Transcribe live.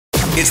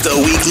It's the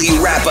weekly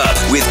wrap-up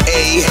with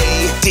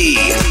A.D.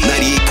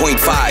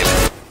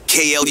 98.5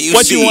 KLUC.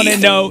 What you wanna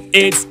know?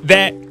 It's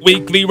that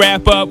weekly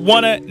wrap-up.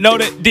 Wanna know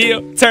the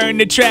deal? Turn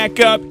the track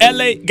up.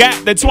 LA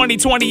got the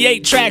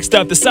 2028 track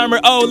stuff. The Summer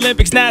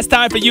Olympics, now it's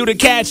time for you to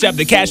catch up.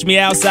 The Cash Me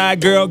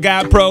Outside girl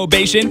got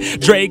probation.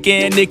 Drake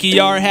and Nicki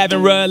are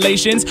having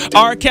relations.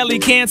 R. Kelly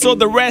canceled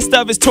the rest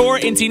of his tour.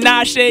 And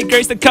Tinashe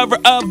graced the cover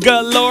of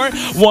Galore.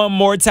 One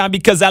more time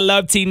because I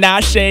love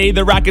Tinashe.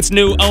 The Rockets'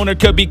 new owner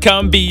could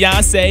become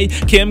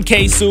Beyonce. Kim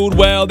K sued.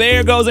 Well,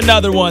 there goes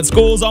another one.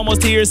 School's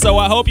almost here, so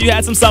I hope you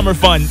had some summer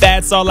fun.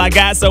 That's all I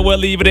got, so we'll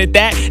leave it at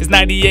that. It's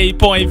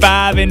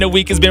 98.5 and the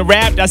week has been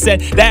wrapped. I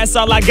said, that's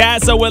all I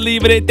got, so we'll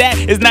leave it at that.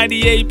 It's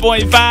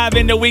 98.5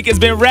 and the week has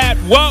been wrapped.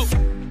 Whoa!